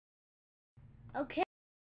Okay,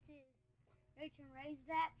 this is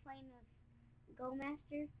RichMRazerBack playing with Go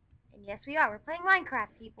Master. And yes, we are. We're playing Minecraft,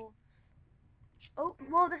 people. Oh,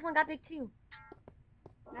 whoa, this one got big too.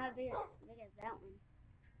 Not big as that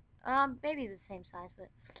one. Maybe the same size, but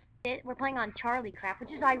we're playing on Charlie Craft,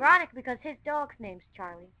 which is ironic because his dog's name's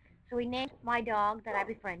Charlie. So we named my dog that I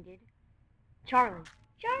befriended Charlie.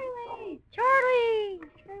 Charlie! Charlie!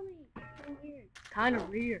 Charlie! So weird. Kind of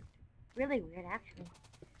weird. Really weird, actually.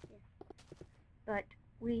 Yeah. But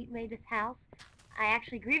we made this house. I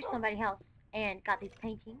actually grieved somebody's house and got these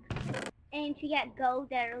paintings. And to get gold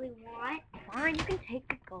that I really want. Fine, you can take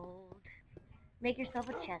the gold. Make yourself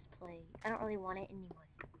a chest plate. I don't really want it anyway.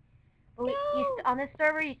 But on this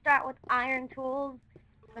server, you start with iron tools,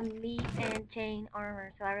 some meat, and chain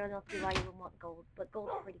armor. So I really don't see why you would want gold. But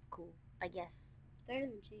gold's pretty cool, I guess. Better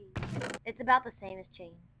than chain. It's about the same as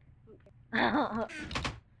chain. Okay.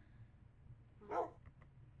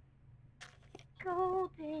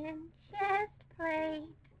 Golden chest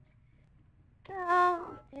plate.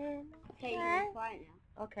 Golden. Okay, you're quiet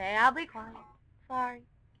now. Okay, I'll be quiet. Sorry.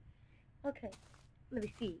 Okay. Let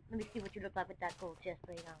me see. Let me see what you look like with that gold chest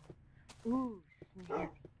plate on. Ooh,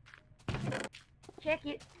 snazzy. Check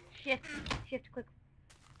it. Shift. Shift quick.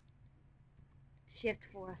 Shift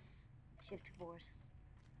for us. Shift for us.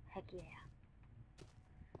 Heck yeah.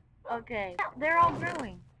 Okay. They're all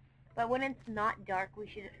brewing. But when it's not dark, we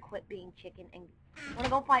should quit being chicken and wanna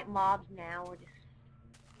go fight mobs now or just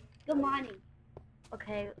go mining.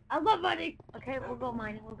 Okay. I love mining. Okay, we'll go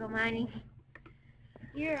mining. We'll go mining.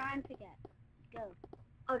 Here, I'm pickaxe. Go.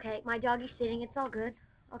 Okay, my doggy's sitting. It's all good.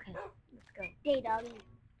 Okay, let's go. Stay, doggy.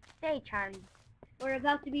 Stay, Charlie. We're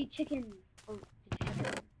about to be chickens. Oh, did you shut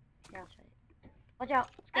it? Yeah, I'll shut it. Watch out.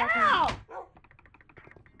 Ow!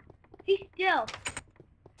 He's still.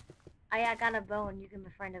 I got a bow and you can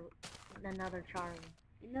befriend another Charlie.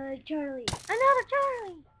 Another Charlie. Another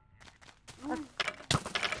Charlie! Oh. Okay.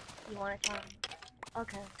 You want a Charlie?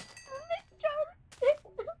 Okay.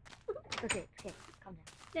 It's okay, it's okay. Calm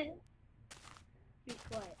down. Be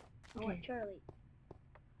quiet. I Okay. want Charlie.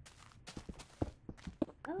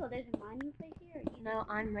 Oh, there's a mining place here? No,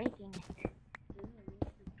 I'm making it. Ooh, I need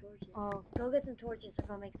some torches. Oh, go get some torches or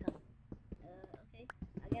go make some. Okay.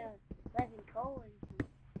 I got 11 coal and some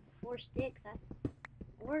 4 sticks.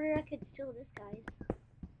 Or I could steal this guy's.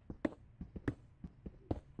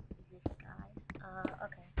 This guy.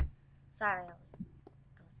 Okay. Sorry,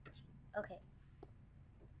 okay.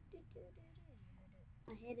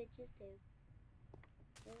 I hit it just there.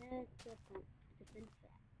 That's a fun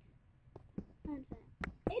fact. Fun fact.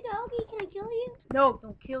 Hey, doggy, can I kill you? No,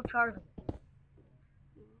 don't kill Charlie.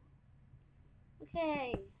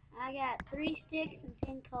 Okay, I got 3 sticks and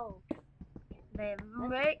 10 coal. Then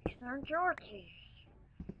make some torches.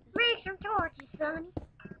 Make some torches, Sonny.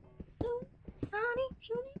 Sonny?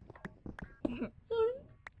 Sonny?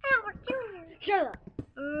 Howard Jr. Shut up.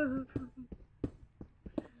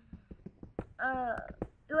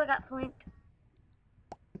 Do I got flint?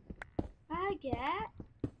 I got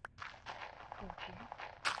Okay.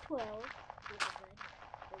 12.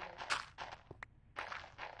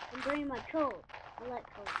 I'm bringing my coal. I like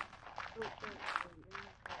coal.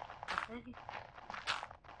 Okay.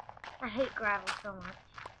 I hate gravel so much.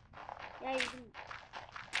 Yeah, you can.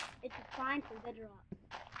 It's fine for bedrock.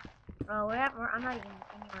 Oh, whatever. I'm not even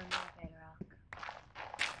anywhere near bedrock.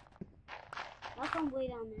 I'll come way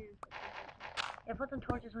down there. Yeah, put some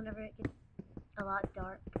torches whenever it gets a lot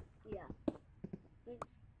dark. Yeah.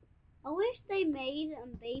 I wish they made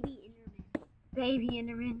baby Enderman. Baby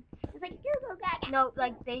Enderman. It's like Google got. No,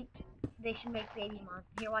 like they should make baby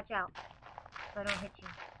monsters. Here, watch out, so I don't hit you.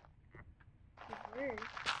 It's weird.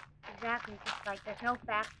 Exactly. Just like there's no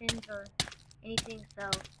factions or anything, so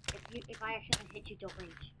if I accidentally hit you, don't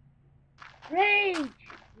rage. Rage!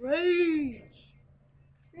 Rage!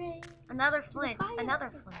 Rage! Another flint. Another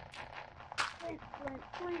flint. Flint, flint,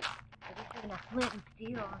 flint. We're just gonna flint and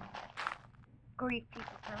steel on grief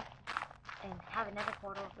people's house and have another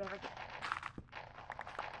portal if we ever get.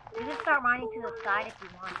 You just start mining to the side if you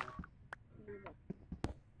want.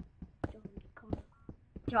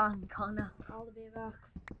 John Connor. All the big rocks.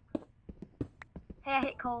 Hey, I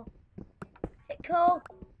hit coal. Hit coal.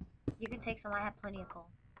 You can take some. I have plenty of coal.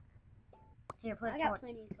 Here, put a torch. I got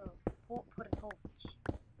plenty of coal. Put a torch.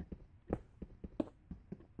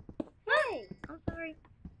 Hey! I'm sorry.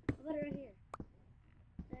 I put it right here.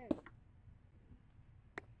 There.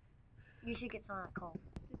 You should get some of that coal.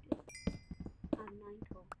 I have 9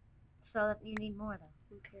 coal. So you need more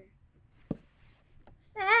though. Okay.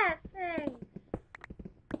 Sassy.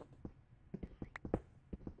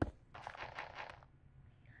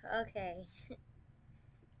 Okay.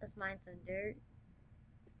 Let's mine some dirt.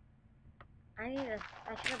 I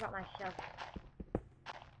should have brought my shovel.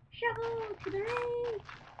 Shovel to the range.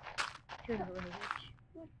 To the range.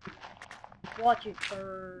 Watch it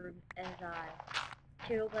burn as I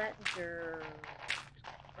kill that dirt.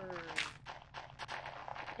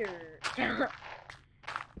 Dirt. You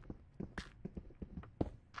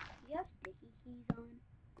have sticky keys on?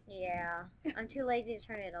 Yeah. I'm too lazy to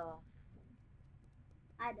turn it off.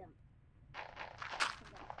 I don't.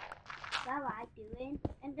 I like doing.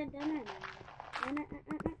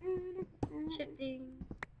 Shifting.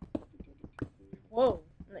 Whoa.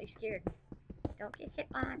 I'm not scared. Don't get hit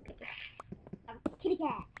by my pickaxe. I'm a kitty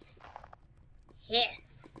cat. Yes.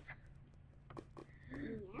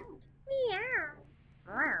 Meow.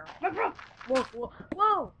 Meow. Whoa, whoa,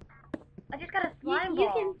 whoa! I just got a slime You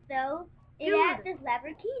ball. can throw it Dude. at this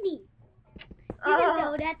Lamborghini. You can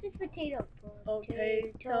throw it at this potato.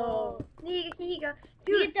 Potato. Here you go. You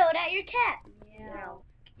Dude. can throw it at your cat. Meow.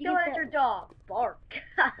 You Throw can it at your dog. Bark.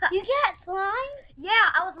 You got slime?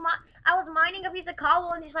 Yeah, I was mining a piece of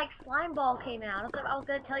cobble and this like slime ball came out. I was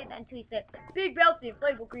gonna tell you that until he said, big bouncy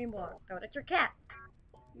inflatable green bar. Throw it at your cat.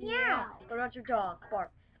 Meow. Throw it at your dog.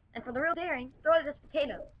 Bark. And for the real daring, throw it at this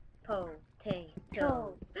potato.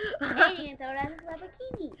 Potato. And you can throw it at this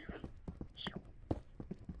Lamborghini.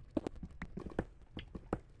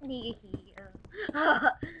 He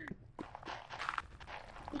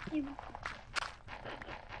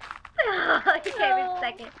came in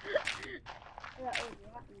second.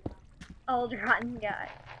 Old rotten guy.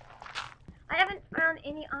 I haven't found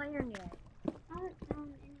any iron yet. I haven't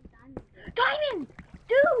found any diamonds yet. Diamond!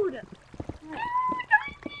 Dude! Where?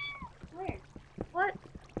 Where? What?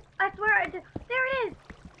 I swear I did. There it is!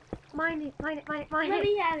 Mine it. Let me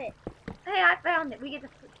have it. Hey, I found it. We get to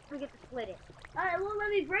split it. Alright, well, let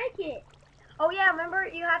me break it. Oh yeah, remember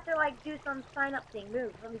you have to like do some sign up thing.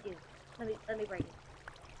 Move. Let me break it.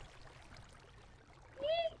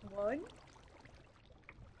 1,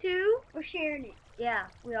 2. We're sharing it. Yeah,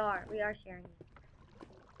 we are. We are sharing it.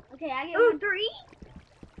 Okay, I get Ooh, one. 3.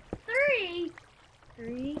 3.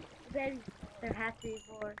 3. Then There has to be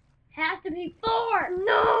 4. has to be 4.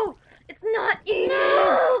 No! It's not even!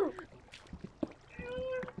 No!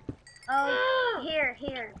 Oh, here.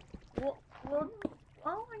 We'll, oh,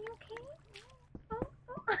 are you okay? Oh.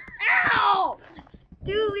 Ow!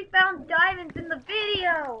 Dude, we found diamonds in the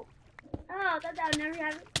video! Oh, that would never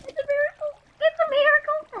happen. It's a miracle! It's a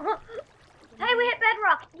miracle! Hey, we hit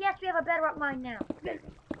bedrock! Yes, we have a bedrock mine now.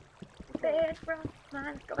 Bedrock mine.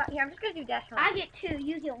 Let's go back here. I'm just gonna do dash home. I get 2,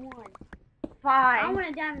 you get 1. Fine. I want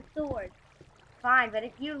a diamond sword. Fine, but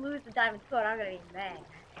if you lose the diamond sword, I'm gonna be mad.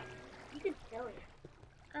 You can sell it.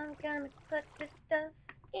 I'm gonna put this stuff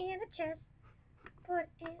in the chest. Put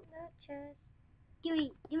in the chest. Give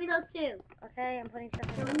me those 2. Okay, I'm putting stuff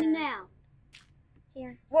in Show the me chest. now.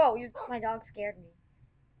 Here. Whoa, my dog scared me.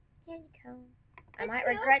 Here you go. I might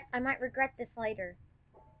regret this later.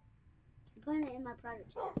 I'm putting it in my private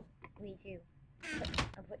chest. Me too.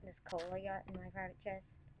 I'm putting this coal I got in my private chest.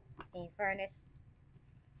 In furnace.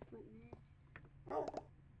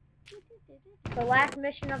 The last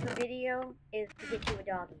mission of the video is to get you a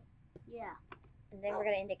doggy. Yeah. And then we're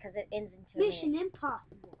gonna end it because it ends in 2 minutes. Mission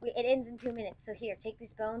impossible. It ends in 2 minutes. So here, take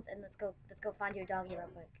these bones and let's go find you a doggy real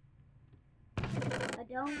quick. I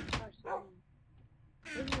don't trust you.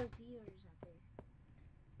 There's no viewers out there.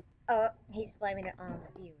 Oh, he's blaming it on the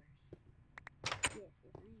viewers. Yes, I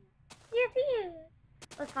am. Yes, he is.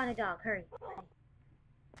 Let's find a dog. Hurry.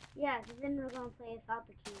 Yeah, because then we're going to play without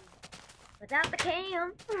the cam. Without the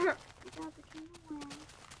cam. Without the cam,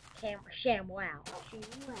 wow. ShamWow.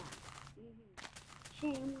 ShamWow.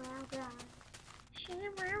 ShamWow guy.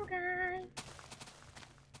 ShamWow guy.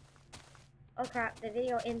 Oh crap, the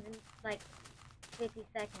video ends in like 50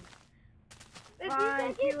 seconds. 50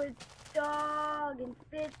 seconds? You a dog in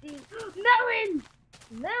 50. Melons!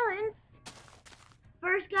 Melons?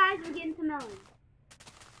 First, guys, we're getting some melons.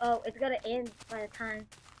 Oh, it's gonna end by the time.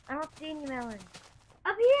 I don't see any melons.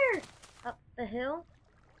 Up here! Up the hill?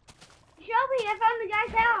 Shelby, I found the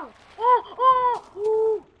guy's house!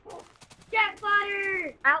 Oh! Jackpot!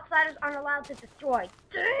 Outsiders aren't allowed to destroy.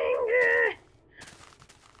 Dang it!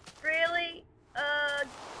 Really?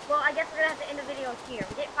 Well, I guess we're gonna have to end the video here.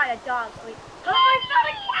 We didn't find a dog, so we... Oh, I found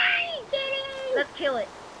a kitty! Let's kill it.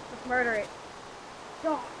 Let's murder it.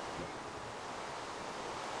 Dog.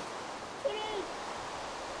 Kitty!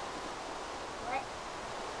 What?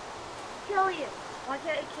 Kill you. Why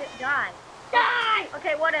can't it die? Die!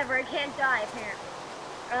 Okay, whatever. It can't die, apparently.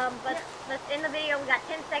 Let's end the video. We got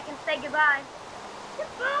 10 seconds. Say goodbye.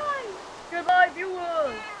 Goodbye! Goodbye,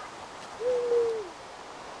 viewers!